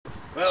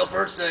Well,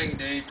 first thing you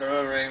do, you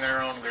throw everything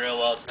there on the grill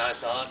while it's nice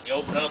and hot. You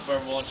open it up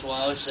every once in a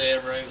while, you see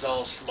everything's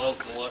all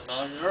smoke and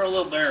whatnot, and throw a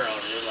little bear on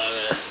it, like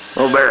that.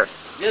 Little bear.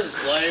 Gives it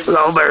flavor.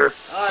 Little bear.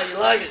 You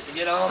like it to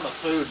get on the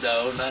food,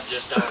 though, not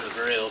just on the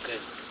grill,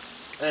 because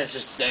that's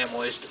just a damn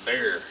waste of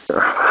beer.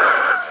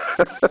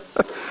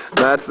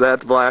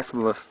 That's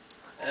blasphemous.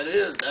 That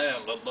is,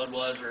 damn, but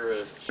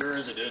Budweiser sure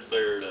is a good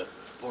beer to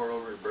pour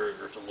over your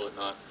burgers and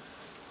whatnot.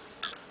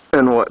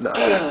 And whatnot.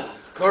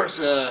 Of course,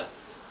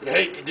 you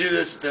hate to do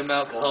this at them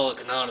Alcoholic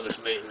Anonymous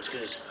meetings,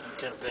 because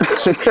you kind of piss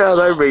off people. Yeah,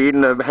 they'd be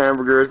eating the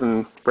hamburgers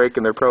and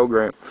breaking their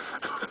program.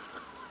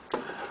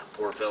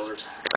 Poor fellers.